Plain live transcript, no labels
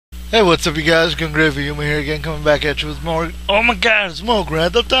Hey, what's up, you guys? Gravy Yuma here again, coming back at you with more. Oh my God, it's more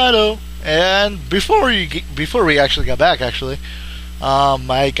Grand Theft Auto. And before we actually got back,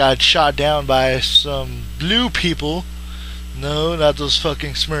 I got shot down by some blue people. No, not those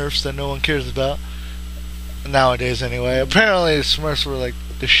fucking Smurfs that no one cares about nowadays. Anyway, apparently the Smurfs were like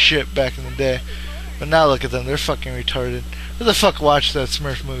the shit back in the day, but now look at them. They're fucking retarded. Who the fuck watched that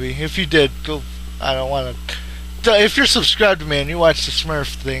Smurf movie? If you did, go. I don't want to. If you're subscribed to me and you watch the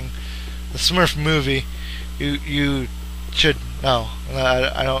Smurf thing, the Smurf movie, you should know.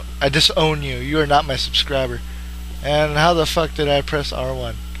 I don't. I disown you. You are not my subscriber. And how the fuck did I press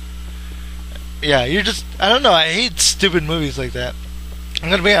R1? Yeah, you're just. I don't know. I hate stupid movies like that. I'm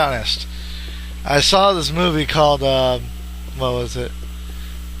gonna be honest. I saw this movie called what was it?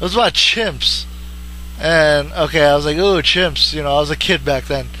 It was about chimps. And okay, I was like, ooh, chimps. You know, I was a kid back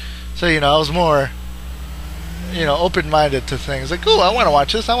then, so I was more, open-minded to things. Like, oh, I want to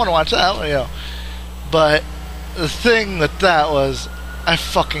watch this, I want to watch that, But the thing with that was, I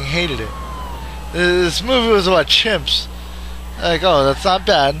fucking hated it. This movie was about chimps. Like, oh, that's not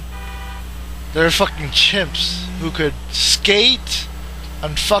bad. They're fucking chimps who could skate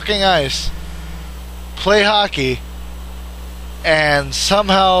on fucking ice, play hockey, and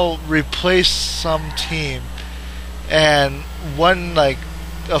somehow replace some team and won like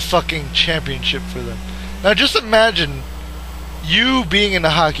a fucking championship for them. Now just imagine you being in a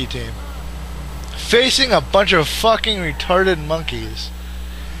hockey team facing a bunch of fucking retarded monkeys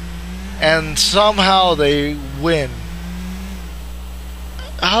and somehow they win.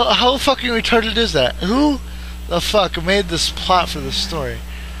 How fucking retarded is that? Who the fuck made this plot for this story?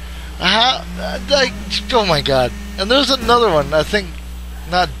 Oh my God. And there's another one, I think,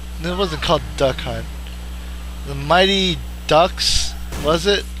 it wasn't called Duck Hunt. The Mighty Ducks, was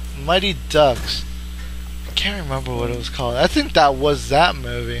it? Mighty Ducks. I can't remember what it was called. I think that was that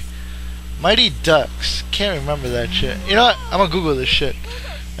movie. Mighty Ducks. Can't remember that shit. You know what? I'm gonna Google this shit.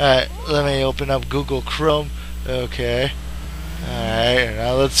 Alright, let me open up Google Chrome. Okay. Alright,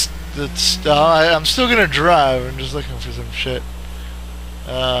 now let's I'm still gonna drive. I'm just looking for some shit.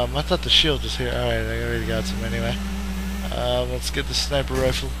 I thought the shield was here. Alright, I already got some anyway. Let's get the sniper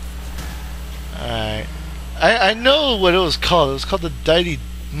rifle. Alright. I know what it was called. It was called the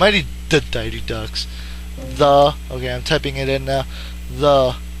Mighty Ducks. Okay, I'm typing it in now.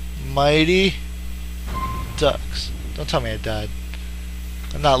 The Mighty Ducks. Don't tell me I died.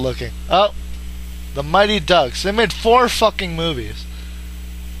 I'm not looking. Oh! The Mighty Ducks. They made 4 fucking movies.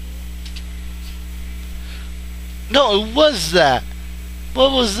 No, it was that.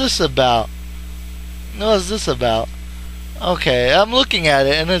 What was this about? What was this about? Okay, I'm looking at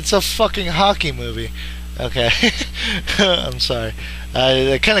it and it's a fucking hockey movie. Okay. I'm sorry.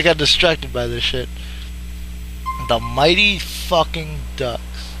 I kind of got distracted by this shit. The Mighty fucking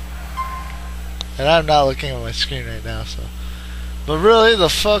Ducks. And I'm not looking at my screen right now, so. But really, the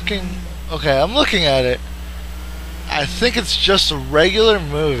fucking. Okay, I'm looking at it. I think it's just a regular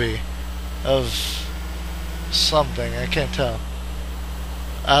movie of something. I can't tell.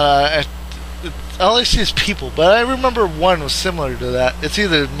 I only see is people, but I remember one was similar to that. It's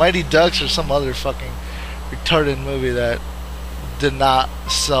either Mighty Ducks or some other fucking retarded movie that did not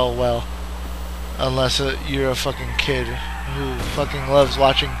sell well. Unless you're a fucking kid who fucking loves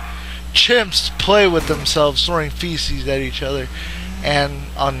watching chimps play with themselves, throwing feces at each other, and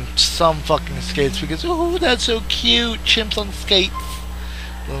on some fucking skates because, oh, that's so cute, chimps on skates.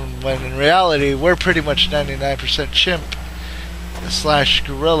 When in reality, we're pretty much 99% chimp /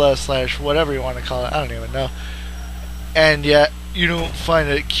 gorilla / whatever you want to call it. I don't even know. And yet you don't find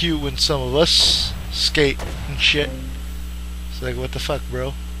it cute when some of us skate and shit. It's like, what the fuck,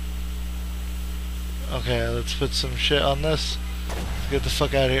 bro? Okay, let's put some shit on this. Let's get the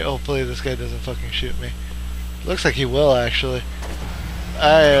fuck out of here. Hopefully this guy doesn't fucking shoot me. Looks like he will, actually.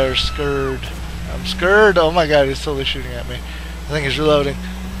 I am scared. I'm scared. Oh my God, he's totally shooting at me. I think he's reloading.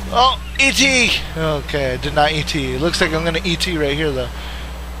 Oh, E.T. Okay, I did not E.T. It looks like I'm gonna E.T. right here, though.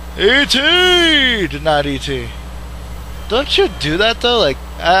 E.T. Did not E.T. Don't you do that, though? Like,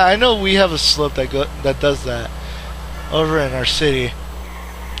 I know we have a slope that does that over in our city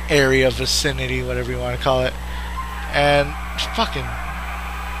area, vicinity, whatever you want to call it. And fucking,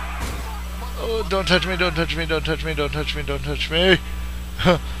 oh, don't touch me! Don't touch me! Don't touch me! Don't touch me! Don't touch me!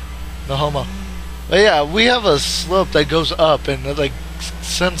 No homo. But yeah, we have a slope that goes up and it like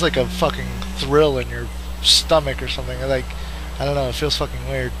sends like a fucking thrill in your stomach or something. Like, I don't know, it feels fucking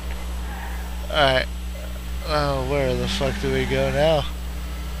weird. Alright. Oh, where the fuck do we go now?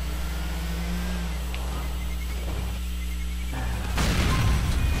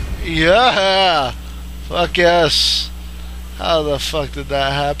 Yeah! Fuck yes! How the fuck did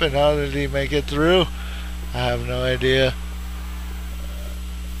that happen? How did he make it through? I have no idea.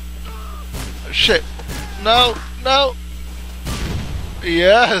 Shit. No, no.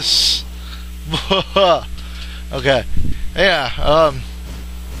 Yes. Okay. Yeah,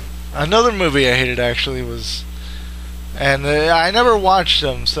 another movie I hated actually was, and I never watched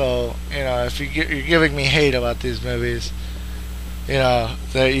them, so, you know, if you're giving me hate about these movies, you know,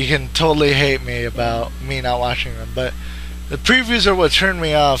 that you can totally hate me about me not watching them, but the previews are what turned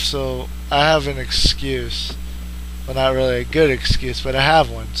me off, so I have an excuse. Well, not really a good excuse, but I have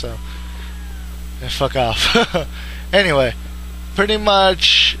one, so fuck off. Anyway, pretty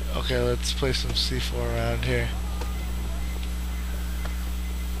much, okay, let's play some C4 around here.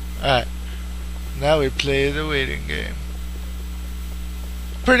 Alright, now we play the waiting game.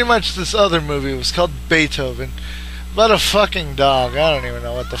 Pretty much this other movie was called Beethoven. About a fucking dog. I don't even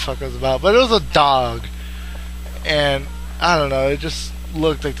know what the fuck it was about, but it was a dog. And, I don't know, it just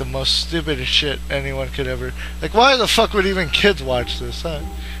looked like the most stupidest shit anyone could ever... Like, why the fuck would even kids watch this? I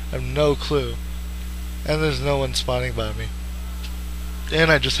have no clue. And there's no one spawning by me. And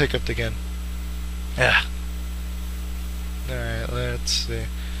I just hiccuped again. Yeah. Alright, let's see.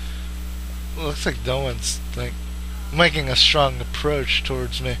 Looks like no one's, like, making a strong approach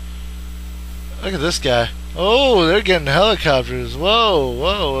towards me. Look at this guy. Oh, they're getting helicopters. Whoa,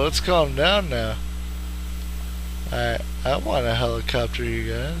 whoa, let's calm down now. Alright, I want a helicopter,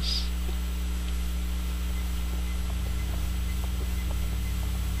 you guys.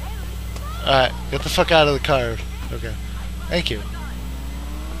 Alright, get the fuck out of the car. Okay. Thank you.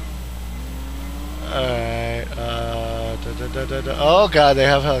 Alright, oh god, they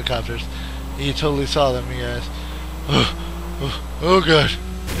have helicopters. You totally saw them, you guys. Oh god.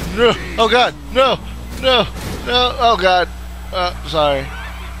 No! Oh god! No! No! No! Oh god! Sorry.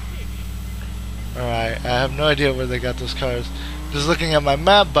 Alright, I have no idea where they got those cars. Just looking at my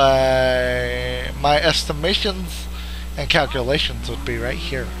map, by my estimations and calculations would be right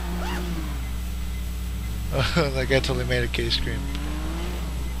here. That guy totally made a K scream.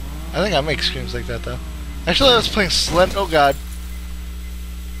 I think I make screams like that though. Actually, I was playing Slend. Oh god.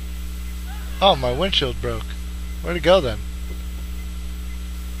 Oh, my windshield broke. Where'd it go then?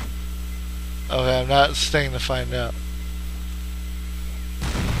 Okay, I'm not staying to find out.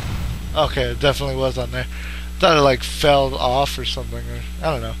 Okay, it definitely was on there. Thought it like fell off or something, or I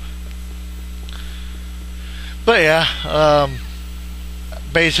don't know. But yeah,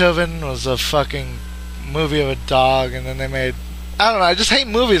 Beethoven was a fucking movie of a dog, and then they made, I don't know, I just hate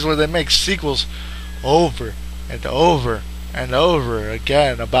movies where they make sequels over and over and over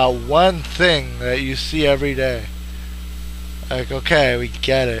again about one thing that you see every day. Like, okay, we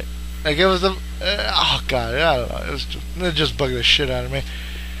get it. Like, it was a, oh god, I don't know, it just bugged the shit out of me.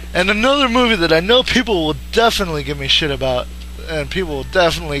 And another movie that I know people will definitely give me shit about, and people will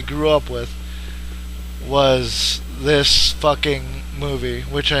definitely grew up with, was this fucking movie,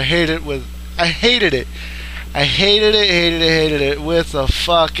 which I hated it. I hated it, hated it with a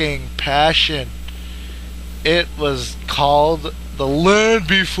fucking passion. It was called The Land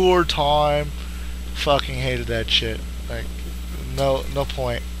Before Time. Fucking hated that shit. Like, no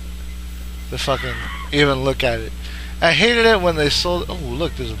point to fucking even look at it. I hated it when they sold. Oh,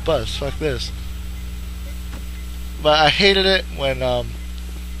 look, there's a bus. Fuck this. But I hated it when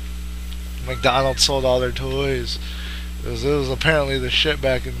McDonald's sold all their toys. It was apparently the shit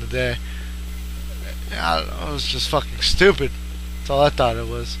back in the day. I don't know. It was just fucking stupid. That's all I thought it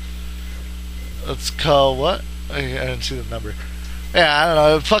was. Let's call what? I didn't see the number. Yeah, I don't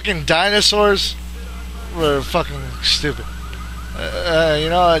know. Fucking dinosaurs were fucking stupid. You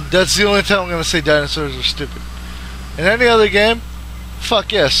know, that's the only time I'm gonna say dinosaurs are stupid. In any other game,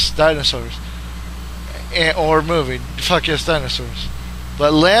 fuck yes, dinosaurs. Or movie, fuck yes, dinosaurs.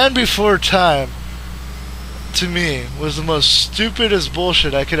 But Land Before Time, to me, was the most stupidest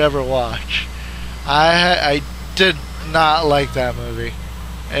bullshit I could ever watch. I did not like that movie.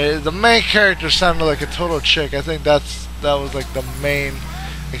 The main character sounded like a total chick. I think that was like the main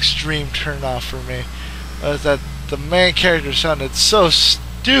extreme turnoff for me. Was that the main character sounded so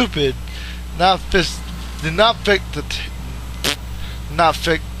stupid, did not fit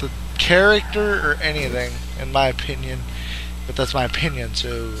the character or anything, in my opinion. But that's my opinion,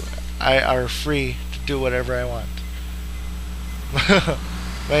 so I are free to do whatever I want.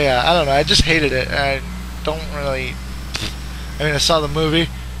 But yeah, I don't know. I just hated it. I don't really. I mean, I saw the movie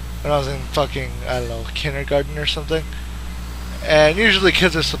when I was in fucking, I don't know, kindergarten or something. And usually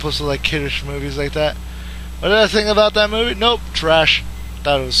kids are supposed to like kiddish movies like that. What did I think about that movie? Nope, trash.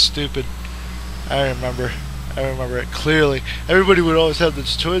 Thought it was stupid. I remember it clearly. Everybody would always have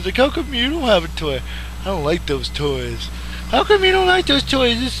those toys. Like, how come you don't have a toy? I don't like those toys. How come you don't like those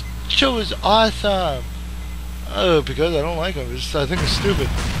toys? This show is awesome. Oh, because I don't like them. I think it's stupid.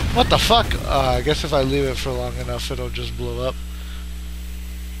 What the fuck? I guess if I leave it for long enough, it'll just blow up.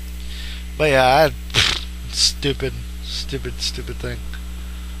 But yeah, stupid thing.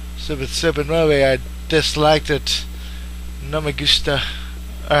 Stupid movie. I disliked it. No me gusta.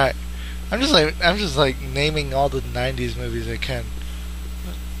 Alright. I'm just like naming all the 90s movies I can.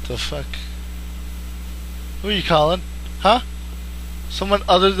 What the fuck? Who are you calling? Huh? Someone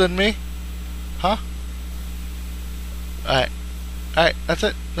other than me? Huh? Alright. Alright, that's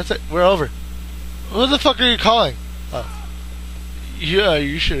it. We're over. Who the fuck are you calling? Oh. Yeah,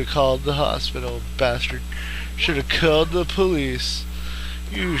 you should have called the hospital, bastard. Should have called the police.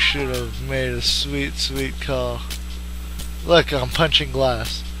 You should have made a sweet call. Look, I'm punching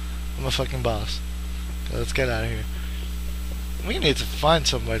glass. I'm a fucking boss. Okay, let's get out of here. We need to find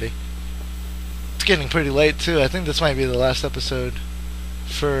somebody. It's getting pretty late too. I think this might be the last episode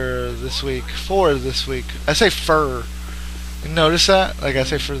for this week. I say fur. You notice that? Like I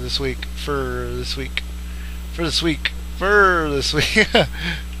say for this week. Alright,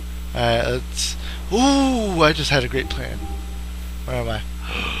 let's... Ooh, I just had a great plan. Where am I?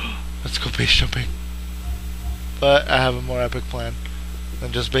 Let's go base jumping. But I have a more epic plan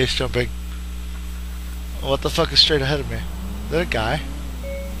than just base jumping. What the fuck is straight ahead of me? Is that a guy?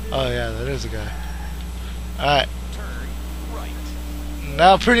 Oh yeah, that is a guy. Alright.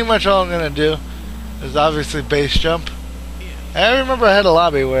 Now pretty much all I'm gonna do is obviously base jump. And I remember I had a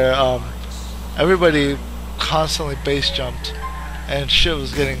lobby where everybody constantly base jumped and shit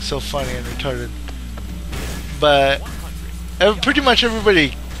was getting so funny and retarded. But pretty much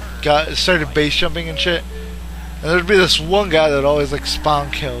everybody started base jumping and shit. And there'd be this one guy that always like spawn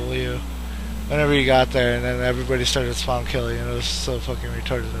kill you whenever you got there, and then everybody started spawn killing you, and it was so fucking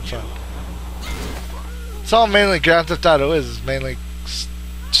retarded and fun. It's all mainly Grand Theft Auto is mainly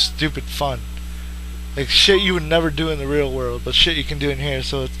stupid fun. Like shit you would never do in the real world, but shit you can do in here.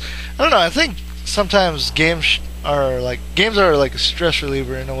 So it's, I don't know, I think sometimes games are like a stress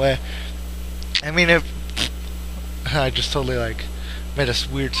reliever in a way. I mean, if I just totally like made a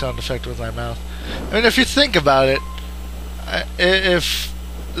weird sound effect with my mouth. I mean, if you think about it, if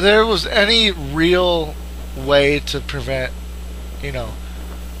there was any real way to prevent, you know,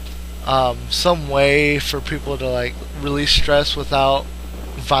 some way for people to like release stress without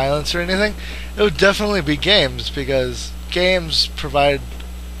violence or anything, it would definitely be games, because games provide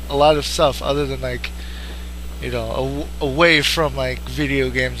a lot of stuff other than like, you know, away from like video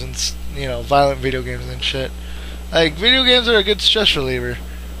games and, you know, violent video games and shit. Like, video games are a good stress reliever.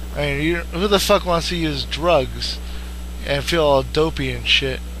 I mean, who the fuck wants to use drugs and feel all dopey and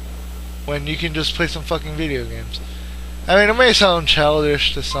shit when you can just play some fucking video games? I mean, it may sound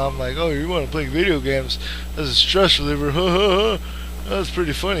childish to some, like, oh, you want to play video games as a stress reliever? That's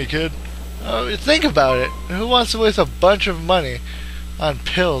pretty funny, kid. Think about it. Who wants to waste a bunch of money on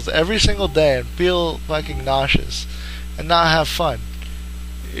pills every single day and feel fucking nauseous and not have fun?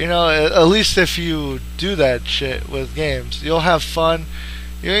 You know, at least if you do that shit with games, you'll have fun.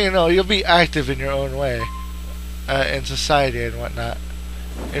 You know, you'll be active in your own way in society and whatnot.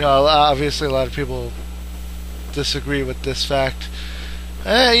 You know, obviously a lot of people disagree with this fact.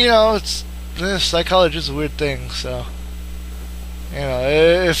 You know, psychology is a weird thing, so, you know,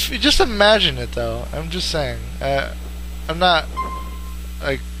 if you just imagine it though. I'm just saying, I'm not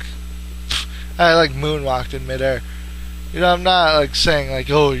like I like moonwalked in midair. You know, I'm not like saying like,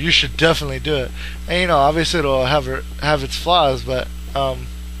 oh, you should definitely do it. And you know, obviously it'll have its flaws, but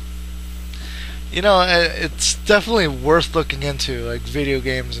you know, it's definitely worth looking into, like video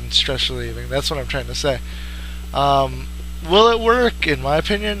games and stress relieving. That's what I'm trying to say. Will it work? In my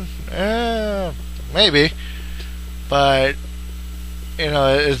opinion, maybe, but you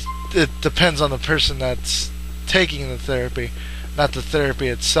know, it depends on the person that's taking the therapy, not the therapy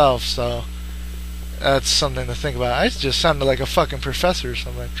itself. So that's something to think about. I just sounded like a fucking professor or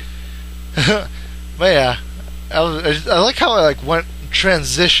something. But yeah, I like how I like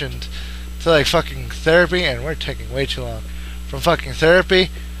transitioned to like fucking therapy, and we're taking way too long. From fucking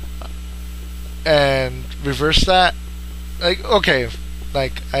therapy and reverse that. Like, okay,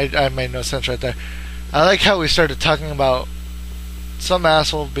 like I made no sense right there. I like how we started talking about some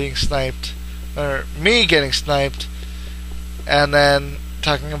asshole being sniped, or me getting sniped, and then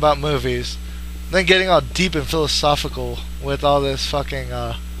talking about movies, then getting all deep and philosophical with all this fucking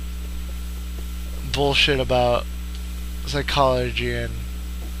bullshit about psychology and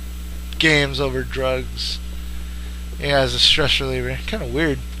games over drugs. Yeah, as a stress reliever. Kind of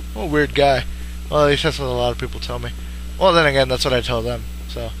weird. I'm a weird guy. Well, at least that's what a lot of people tell me. Well, then again, that's what I tell them.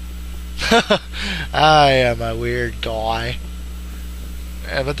 So, I am a weird guy.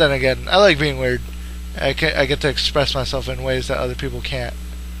 But then again, I like being weird. I get to express myself in ways that other people can't.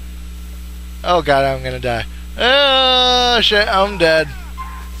 Oh god, I'm gonna die. Oh shit, I'm dead.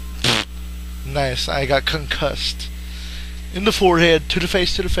 Nice, I got concussed. In the forehead, to the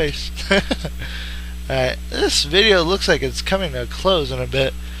face, to the face. Alright, this video looks like it's coming to a close in a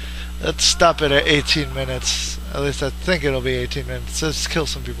bit. Let's stop it at 18 minutes. At least I think it'll be 18 minutes. Let's kill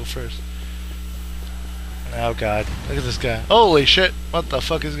some people first. Oh god, look at this guy. Holy shit, what the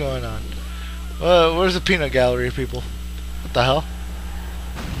fuck is going on? Where's the peanut gallery, people? What the hell?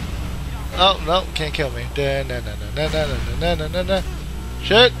 Oh, no, can't kill me.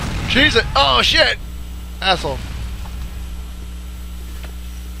 Shit! Cheese it! Oh shit! Asshole.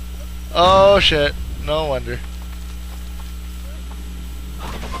 Oh shit. No wonder.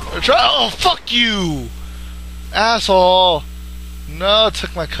 Oh, fuck you! Asshole! No, it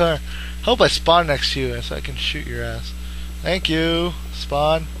took my car. Hope I spawn next to you so I can shoot your ass. Thank you.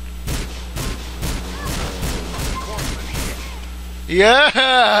 Spawn.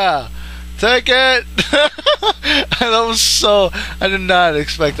 Yeah! Take it! That was so... I did not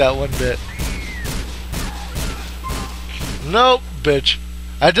expect that one bit. Nope, bitch.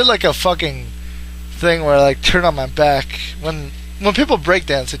 I did like a fucking thing where I like turn on my back. When people break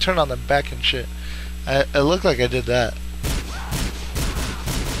dance, they turn on their back and shit. It looked like I did that.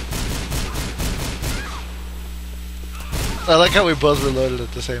 I like how we both reloaded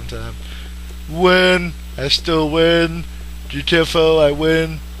at the same time. Win! I still win. GTA4, I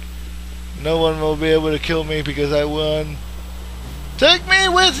win. No one will be able to kill me because I won. Take me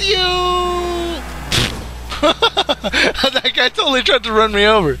with you! That guy totally tried to run me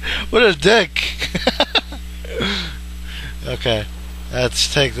over. What a dick. Okay,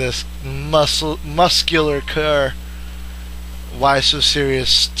 let's take this muscular car. Why So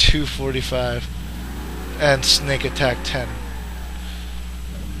Serious 245 and Snake Attack 10.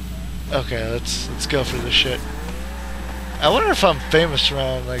 Okay, let's go for this shit. I wonder if I'm famous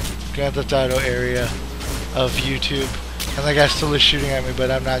around like Grand Theft Auto area of YouTube, and the guy's still shooting at me,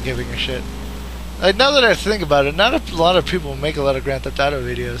 but I'm not giving a shit. Like, now that I think about it, not a lot of people make a lot of Grand Theft Auto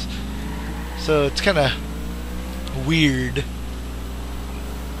videos, so it's kind of weird.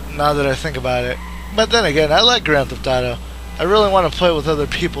 Now that I think about it, but then again, I like Grand Theft Auto. I really want to play with other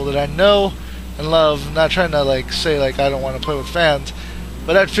people that I know and love. I'm not trying to like say like I don't want to play with fans,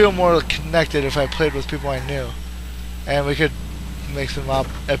 but I'd feel more connected if I played with people I knew. And we could make some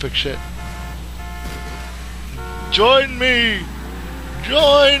epic shit. Join me!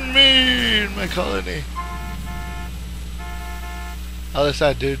 Join me in my colony. Other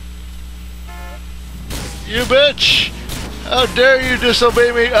side, dude. You bitch! How dare you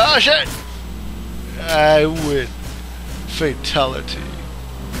disobey me? Oh shit! I win. Fatality.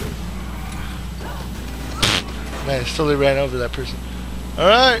 Man, I totally ran over that person.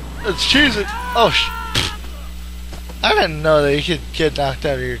 Alright, let's cheese it. Oh shit. I didn't know that you could get knocked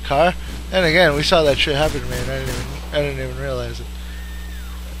out of your car. And again, we saw that shit happen to me, and I didn't even realize it.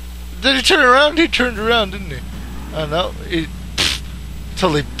 Did he turn around? He turned around, didn't he? Oh no, he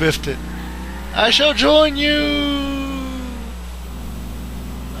totally biffed it. I shall join you.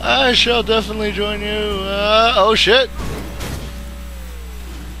 I shall definitely join you. Oh shit.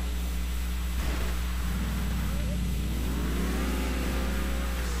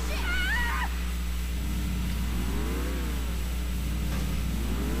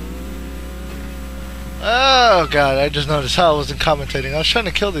 Oh god, I just noticed how I wasn't commentating. I was trying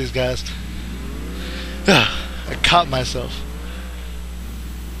to kill these guys. I caught myself.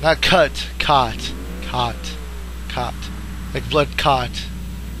 Not cut, caught. Caught. Like blood clot.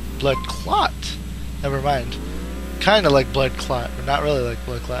 Blood clot. Never mind. Kinda like blood clot, but not really like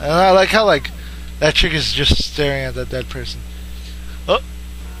blood clot. And I like how like that chick is just staring at that dead person. Oh,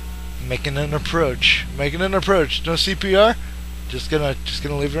 making an approach. No CPR. Just gonna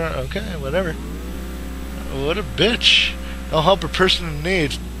leave her. Okay, whatever. What a bitch. Don't help a person in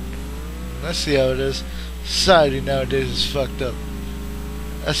need. I see how it is. Society nowadays is fucked up.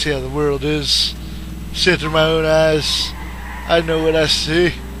 I see how the world is. See it through my own eyes. I know what I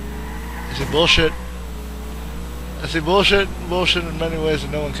see. I see bullshit. Bullshit in many ways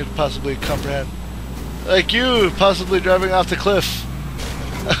that no one could possibly comprehend. Like you, possibly driving off the cliff.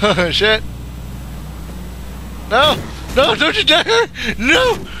 Shit. No, don't you dare!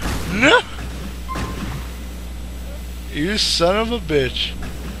 No! You son of a bitch.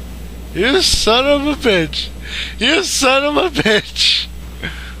 You son of a bitch.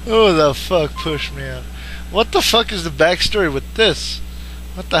 Who the fuck pushed me out? What the fuck is the backstory with this?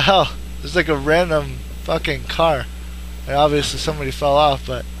 What the hell? There's like a random fucking car. And obviously somebody fell off,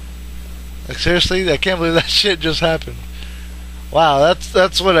 but Like seriously, I can't believe that shit just happened. Wow,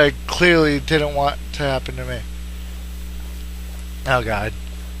 that's what I clearly didn't want to happen to me. Oh god.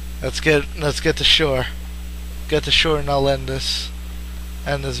 Let's get to shore. Get to shore and I'll end this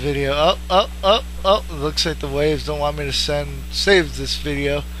video. Oh, looks like the waves don't want me to save this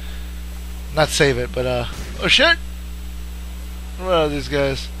video. Not save it, but oh shit! What are these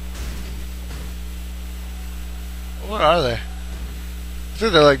guys? What are they? I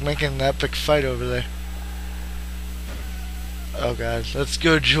think they're like making an epic fight over there. Oh god, let's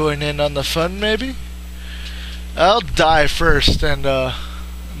go join in on the fun maybe? I'll die first and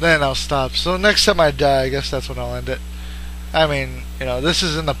then I'll stop. So next time I die, I guess that's when I'll end it. I mean, you know, this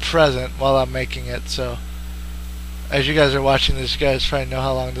is in the present while I'm making it, so as you guys are watching this, you guys probably know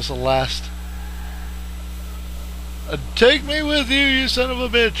how long this will last. Take me with you, you son of a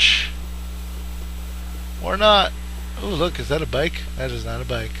bitch! Or not. Oh, look, is that a bike? That is not a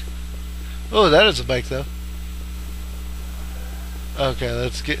bike. Oh, that is a bike, though. Okay,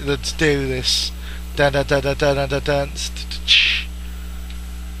 let's do this. Dun dun dun dun dun dun dun dun.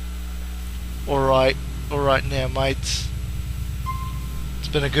 Alright now, mates. It's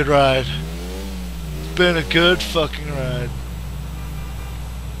been a good ride. It's been a good fucking ride.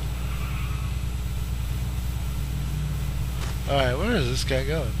 Alright, where is this guy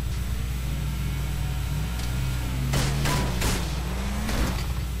going?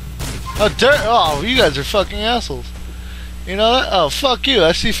 Oh, you guys are fucking assholes. You know that? Oh, fuck you.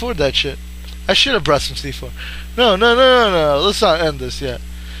 I C4'd that shit. I should have brought some C4. No. Let's not end this yet.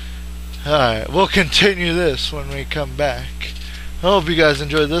 Alright, we'll continue this when we come back. I hope you guys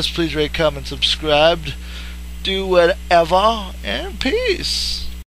enjoyed this. Please rate, comment, subscribe. Do whatever. And peace.